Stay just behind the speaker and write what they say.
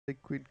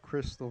liquid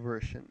crystal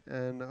version,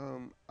 and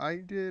I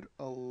did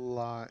a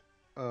lot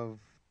of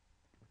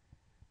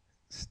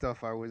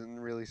stuff I wasn't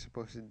really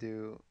supposed to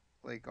do,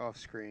 like off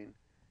screen,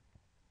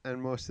 and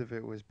most of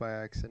it was by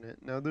accident.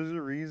 Now there's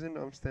a reason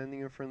I'm standing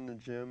in front of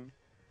the gym,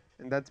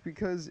 and that's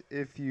because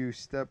if you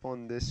step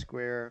on this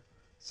square,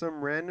 some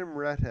random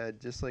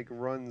redhead just like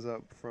runs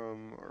up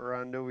from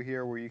around over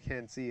here where you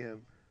can't see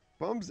him,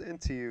 bumps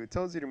into you,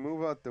 tells you to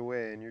move out the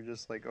way, and you're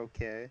just like,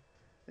 okay,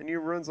 and he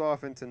runs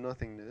off into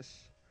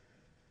nothingness.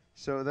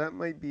 So that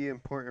might be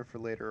important for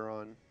later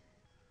on.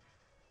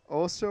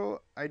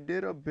 Also, I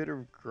did a bit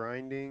of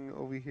grinding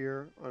over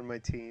here on my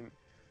team.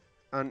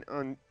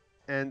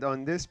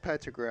 On this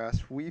patch of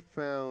grass, we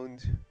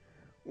found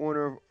one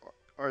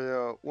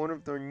of one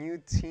of their new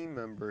team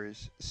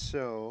members.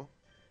 So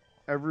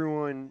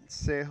everyone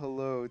say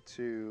hello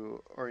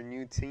to our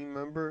new team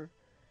member,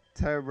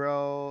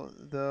 Tyrell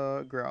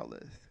the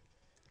Growlith.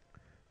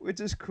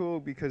 Which is cool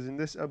because in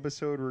this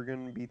episode we're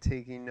going to be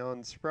taking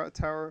on Sprout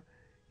Tower.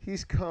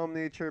 He's calm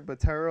natured, but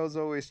Tyrell's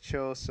always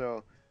chill,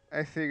 so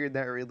I figured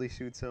that really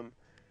suits him.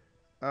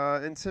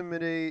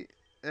 Intimidate,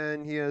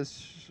 and he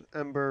has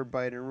Ember,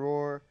 Bite, and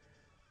Roar.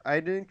 I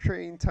didn't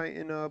train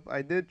Titan up.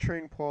 I did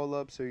train Paul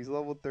up, so he's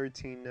level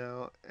 13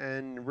 now.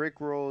 And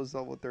Rick Roll is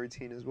level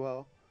 13 as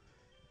well.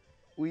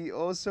 We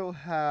also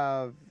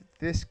have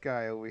this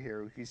guy over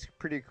here. He's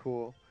pretty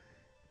cool.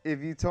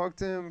 If you talk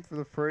to him for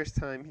the first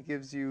time, he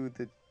gives you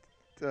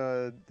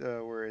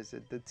where is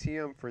it? The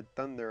TM for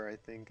Thunder, I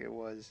think it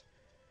was.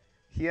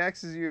 He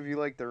asks you if you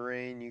like the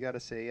rain. You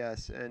gotta say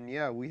yes. And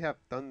yeah, we have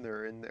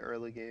Thunder in the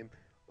early game.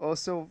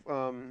 Also,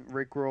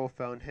 Rick Roll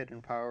found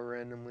Hidden Power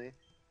randomly.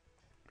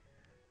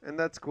 And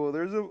that's cool.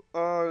 There's a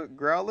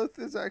Growlithe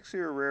is actually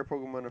a rare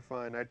Pokemon to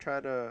find. I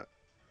try to,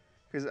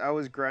 because I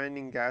was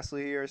grinding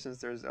Ghastly here since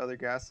there's other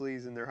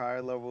Ghastlies and they're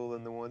higher level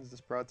than the ones in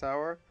Sprout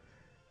Tower.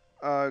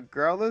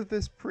 Growlithe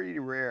is pretty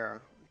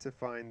rare to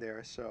find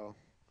there, so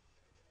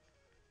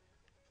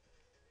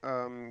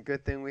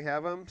good thing we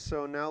have him.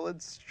 So now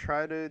let's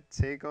try to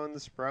take on the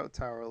Sprout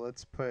Tower.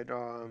 Let's put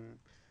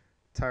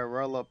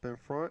Tyrell up in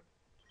front,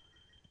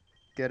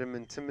 get him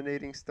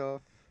intimidating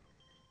stuff.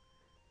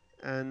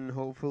 And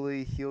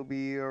hopefully he'll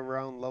be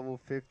around level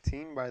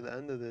 15 by the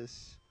end of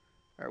this.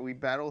 Alright, we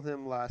battled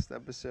him last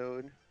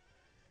episode.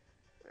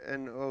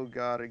 And oh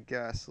god, a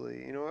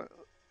Ghastly. You know what?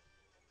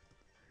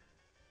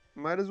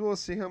 Might as well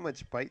see how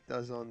much Bite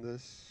does on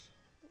this.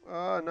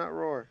 Oh, not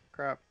Roar.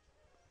 Crap.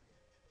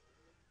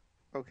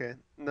 Okay,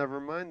 never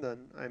mind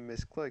then. I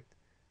misclicked.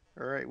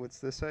 Alright, what's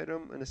this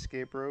item? An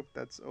escape rope.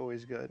 That's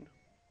always good.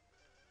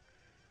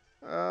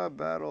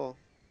 Battle.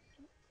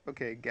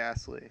 Okay,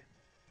 Ghastly.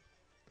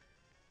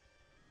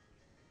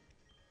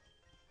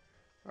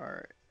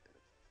 Alright.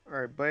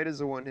 Alright, Bite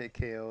is a one-hit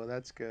KO.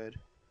 That's good.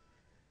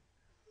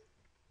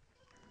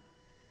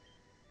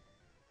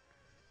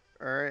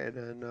 Alright,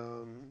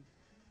 and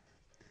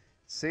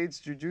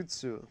Sage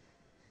Jujutsu.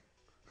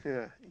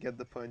 Yeah, get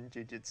the pun,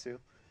 Jujutsu.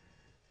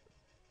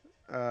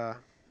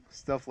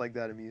 Stuff like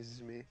that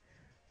amuses me.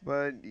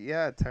 But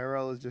yeah,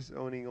 Tyrell is just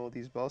owning all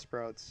these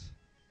Bellsprouts.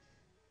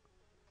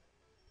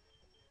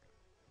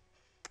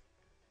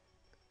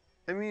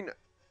 I mean,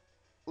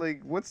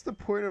 like, what's the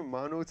point of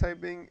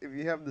monotyping if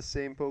you have the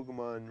same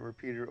Pokemon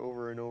repeated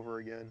over and over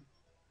again?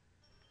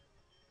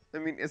 I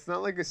mean, it's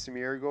not like a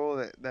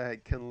Smeargle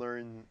that can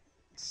learn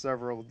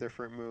several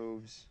different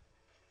moves.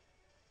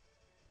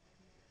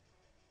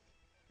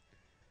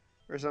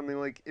 Or something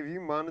like, if you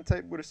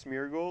monotype with a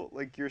Smeargle,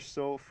 like, you're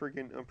so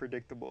freaking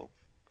unpredictable.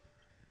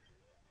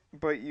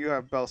 But you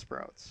have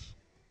Bellsprouts.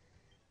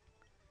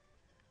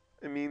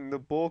 I mean, the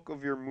bulk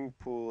of your move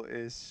pool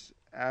is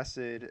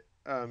acid,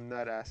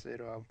 not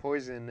acid,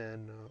 poison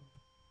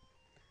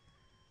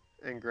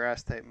and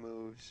grass type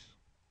moves,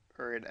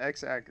 or an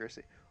X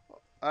accuracy.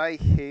 I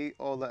hate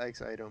all the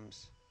X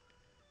items.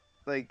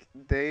 Like,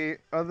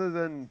 other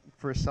than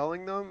for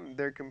selling them,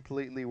 they're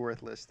completely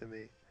worthless to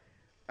me.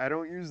 I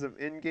don't use them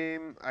in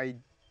game. I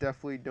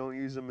definitely don't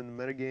use them in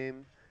the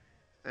metagame,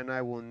 and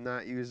I will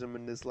not use them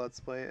in this Let's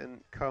Play.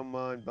 And come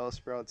on,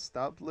 Bellsprout,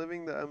 stop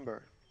living the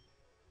Ember.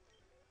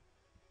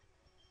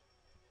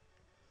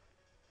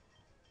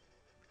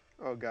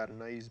 Oh god,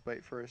 and I used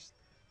Bite first.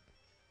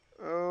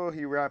 Oh,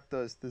 he wrapped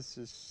us.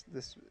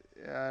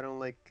 Yeah, I don't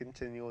like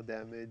continual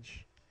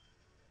damage.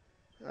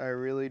 I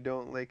really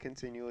don't like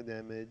continual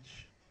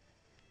damage.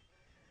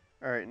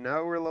 Alright,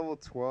 now we're level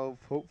 12.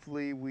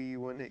 Hopefully we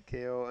one-hit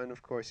KO. And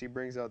of course, he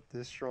brings out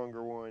this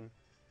stronger one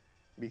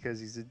because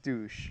he's a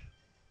douche.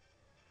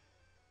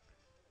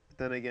 But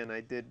then again,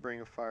 I did bring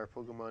a fire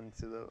Pokemon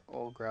to the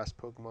all-grass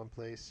Pokemon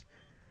place.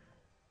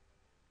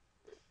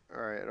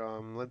 Alright,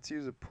 let's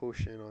use a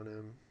potion on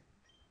him.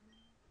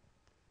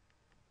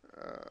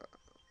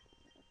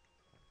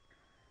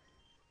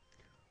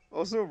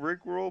 Also,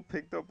 Rickroll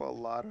picked up a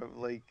lot of,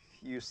 like,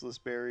 useless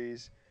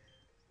berries.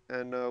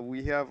 And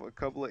we have a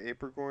couple of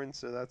apricorns,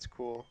 so that's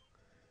cool.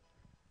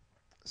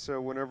 So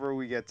whenever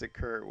we get to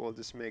Kurt, we'll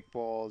just make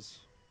balls.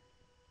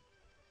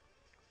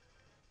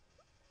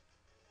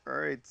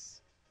 Alright.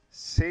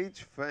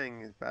 Sage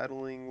Fang is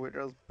battling with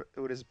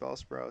his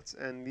bellsprouts,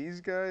 and these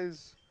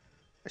guys,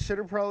 I should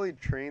have probably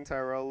trained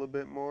Tyrell a little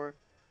bit more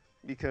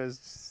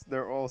because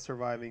they're all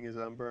surviving his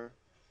Ember.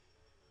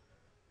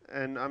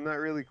 And I'm not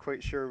really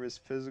quite sure if his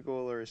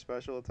physical or his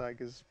special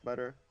attack is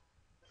better.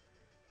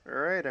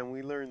 Alright, and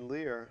we learned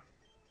Leer.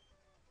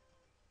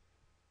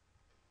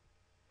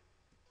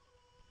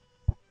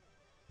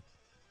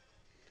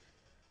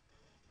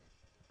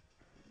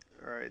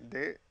 Alright,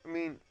 I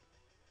mean,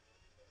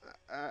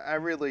 I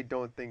really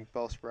don't think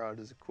Bellsprout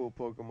is a cool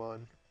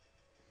Pokemon.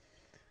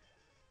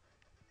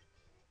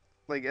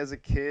 Like, as a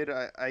kid,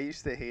 I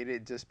used to hate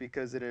it just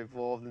because it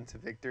evolved into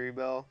Victory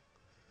Bell.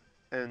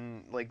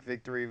 And, like,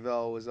 Victory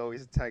Bell was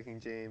always attacking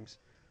James.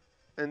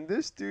 And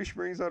this douche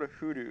brings out a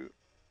Hoodoo.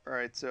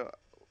 Alright, so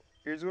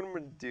here's what I'm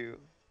going to do.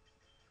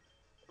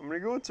 I'm going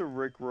to go into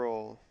Rick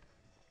Roll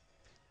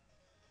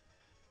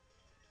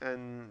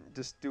and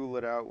just duel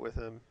it out with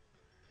him.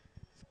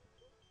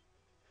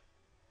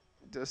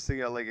 Just to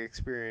get, like,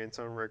 experience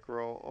on Rick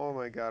Roll. Oh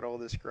my god, all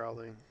this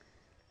growling.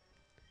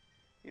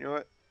 You know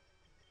what?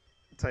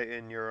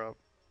 Titan, you're up.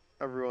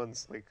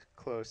 Everyone's, like,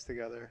 close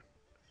together.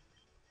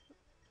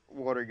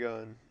 Water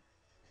gun.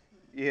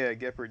 Yeah,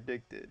 get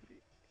predicted.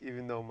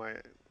 Even though my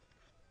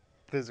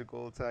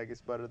physical attack is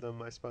better than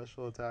my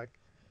special attack.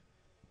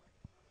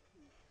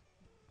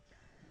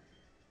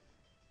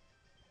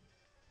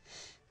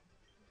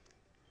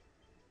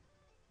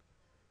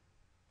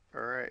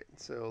 Alright,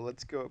 so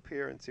let's go up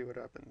here and see what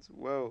happens.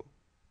 Whoa.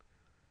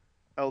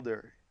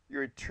 Elder,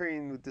 you're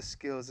trained with the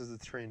skills as a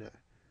trainer.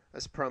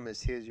 As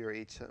promised, here's your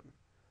HM.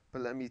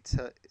 But let me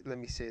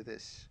say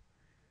this.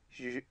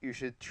 You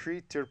should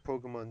treat your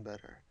Pokemon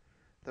better.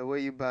 The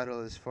way you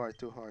battle is far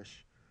too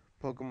harsh.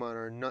 Pokemon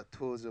are not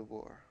tools of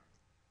war.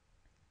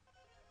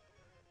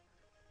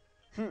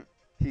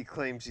 He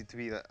claims you to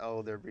be the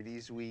Elder, but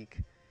he's weak.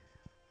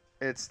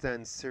 It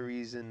stands to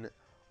reason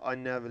I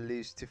never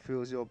lose to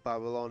fools or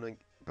babble on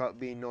about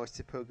being nice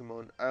to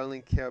Pokemon. I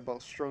only care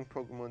about strong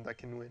Pokemon that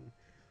can win.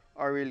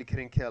 I really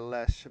couldn't care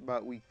less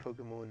about weak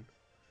Pokemon.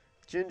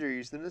 Ginger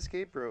used an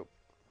escape rope.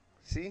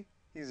 See?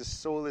 He's a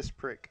soulless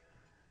prick.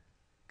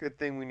 Good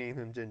thing we named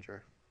him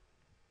Ginger.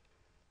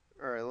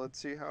 Alright, let's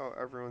see how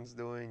everyone's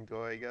doing.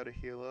 Do I gotta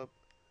heal up?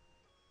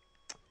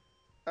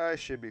 I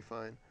should be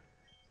fine.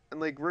 And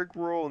like Rick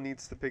Roll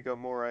needs to pick up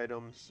more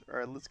items.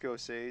 Alright, let's go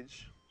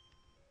Sage.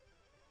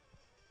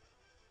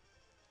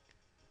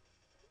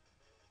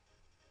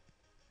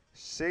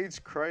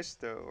 Sage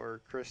Christo,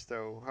 or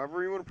Christo,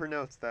 however you want to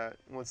pronounce that.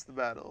 What's the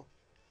battle?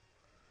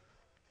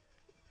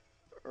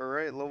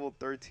 Alright, level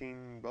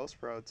 13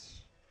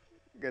 Bellsprouts.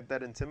 Get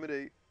that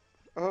Intimidate.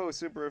 Oh,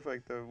 super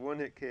effective. One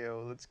hit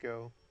KO. Let's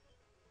go.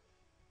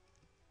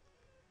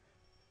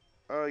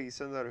 Oh, he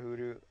sends out a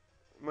Hoodoo.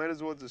 Might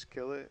as well just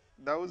kill it.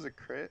 That was a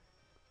crit.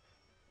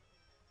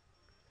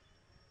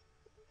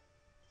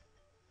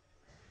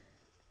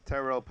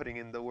 Tyrell putting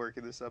in the work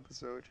in this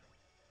episode.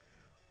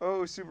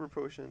 Oh, super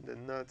potion. Did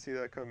not see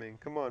that coming.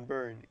 Come on,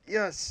 burn.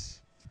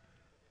 Yes!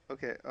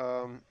 Okay,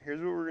 here's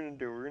what we're gonna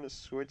do. We're gonna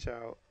switch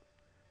out.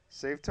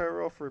 Save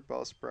Tyrell for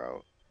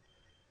Bellsprout.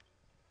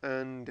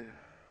 And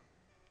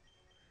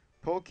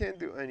Pole can't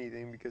do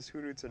anything because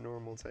Hoodoo's a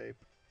normal type.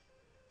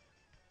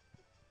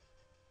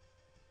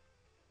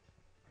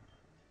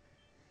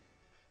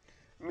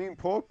 I mean,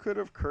 Pole could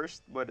have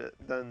cursed, but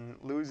then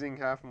losing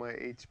half my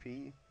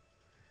HP,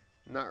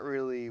 not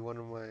really one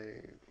of my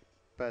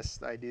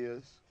best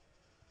ideas.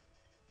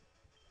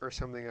 Or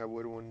something I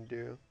would want to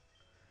do.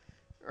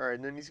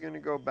 Alright, then he's going to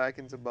go back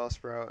into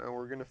Bellsprout, and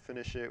we're going to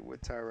finish it with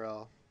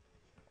Tyrell.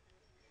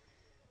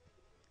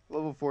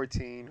 Level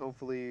 14,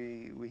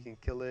 hopefully we can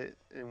kill it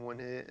in one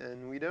hit,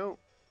 and we don't.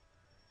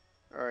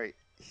 Alright,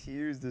 he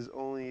used his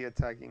only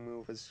attacking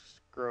move as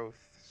growth,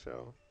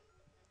 so.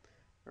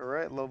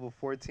 Alright, level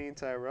 14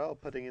 Tyrell,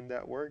 putting in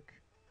that work.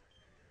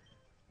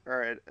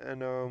 Alright,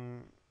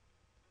 and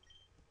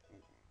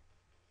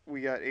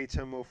we got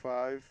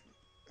HM05.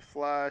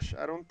 Flash,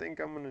 I don't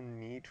think I'm gonna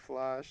need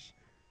Flash,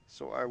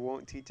 so I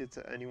won't teach it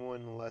to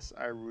anyone unless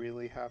I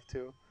really have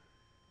to.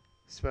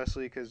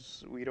 Especially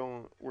because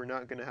we're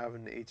not gonna have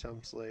an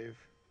HM slave.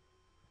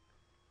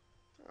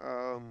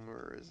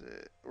 Where is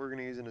it? We're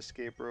gonna use an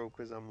escape rope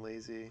because I'm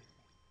lazy.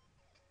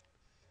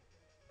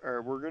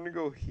 Alright, we're gonna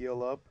go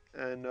heal up,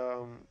 and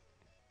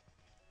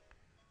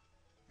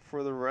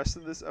for the rest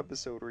of this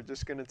episode, we're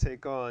just gonna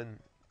take on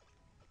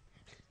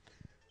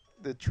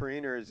the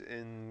trainers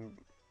in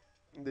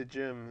the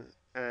gym,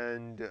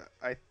 and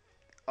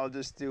I'll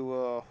just do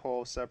a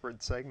whole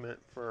separate segment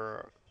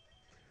for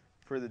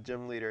the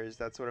gym leaders.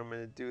 That's what I'm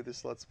gonna do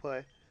this Let's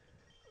Play.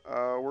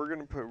 We're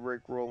gonna put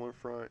Rick Roll in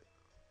front,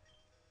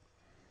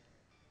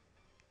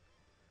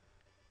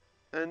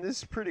 and this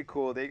is pretty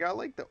cool. They got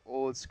like the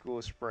old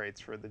school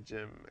sprites for the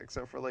gym,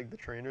 except for like the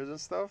trainers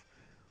and stuff.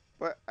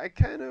 But I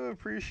kind of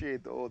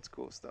appreciate the old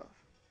school stuff.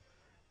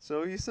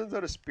 So he sends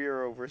out a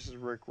Spearow versus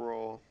Rick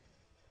Roll.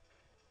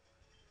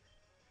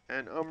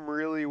 And I'm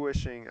really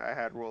wishing I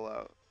had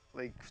Rollout.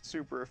 Like,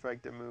 super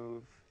effective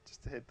move,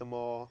 just to hit them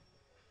all.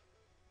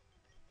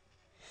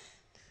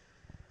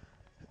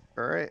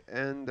 Alright,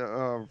 and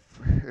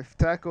if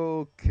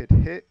Taco could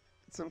hit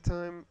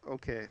sometime,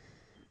 okay.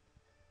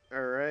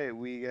 Alright,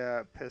 we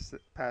got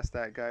past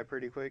that guy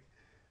pretty quick.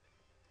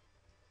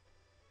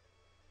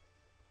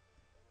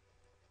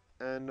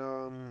 And,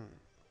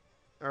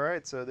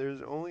 alright, so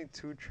there's only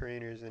 2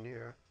 trainers in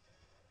here.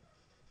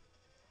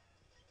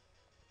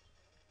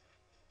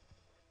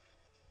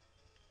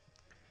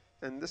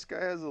 And this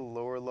guy has a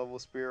lower level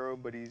Spearow,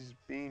 but he's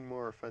being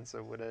more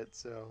offensive with it,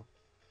 so.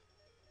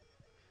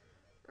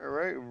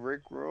 Alright,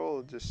 Rick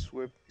Roll just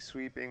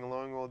sweeping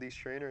along all these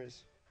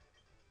trainers.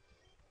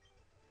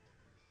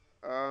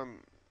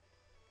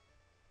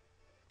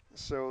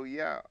 So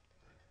yeah.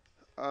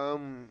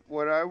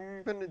 What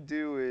I'm gonna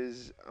do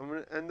is, I'm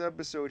gonna end the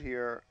episode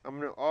here.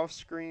 I'm gonna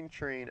off-screen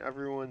train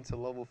everyone to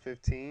level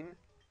 15.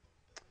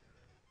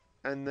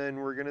 And then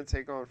we're gonna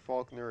take on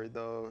Faulkner,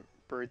 the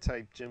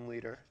bird-type gym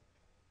leader.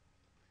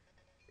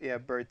 Yeah,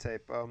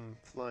 bird-type,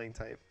 flying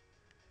type.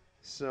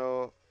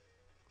 So,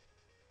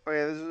 oh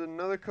yeah, there's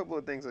another couple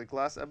of things. Like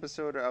last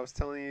episode, I was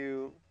telling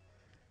you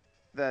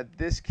that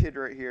this kid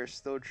right here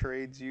still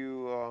trades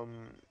you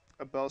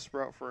a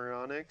Bellsprout for an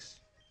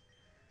Onyx.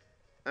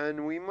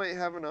 And we might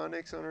have an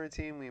Onyx on our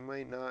team, we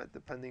might not,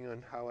 depending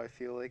on how I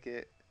feel like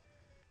it.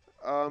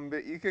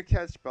 But you could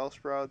catch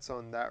Bellsprouts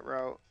on that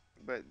route,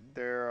 but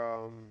they're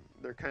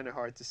kind of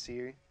hard to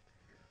see,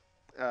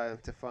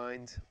 to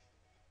find.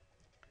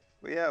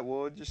 But yeah,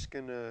 we'll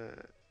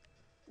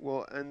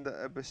end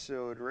the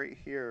episode right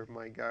here.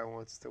 My guy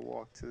wants to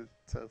walk to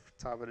the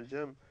top of the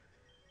gym.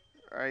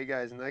 Alright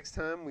guys, next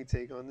time we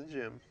take on the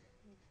gym.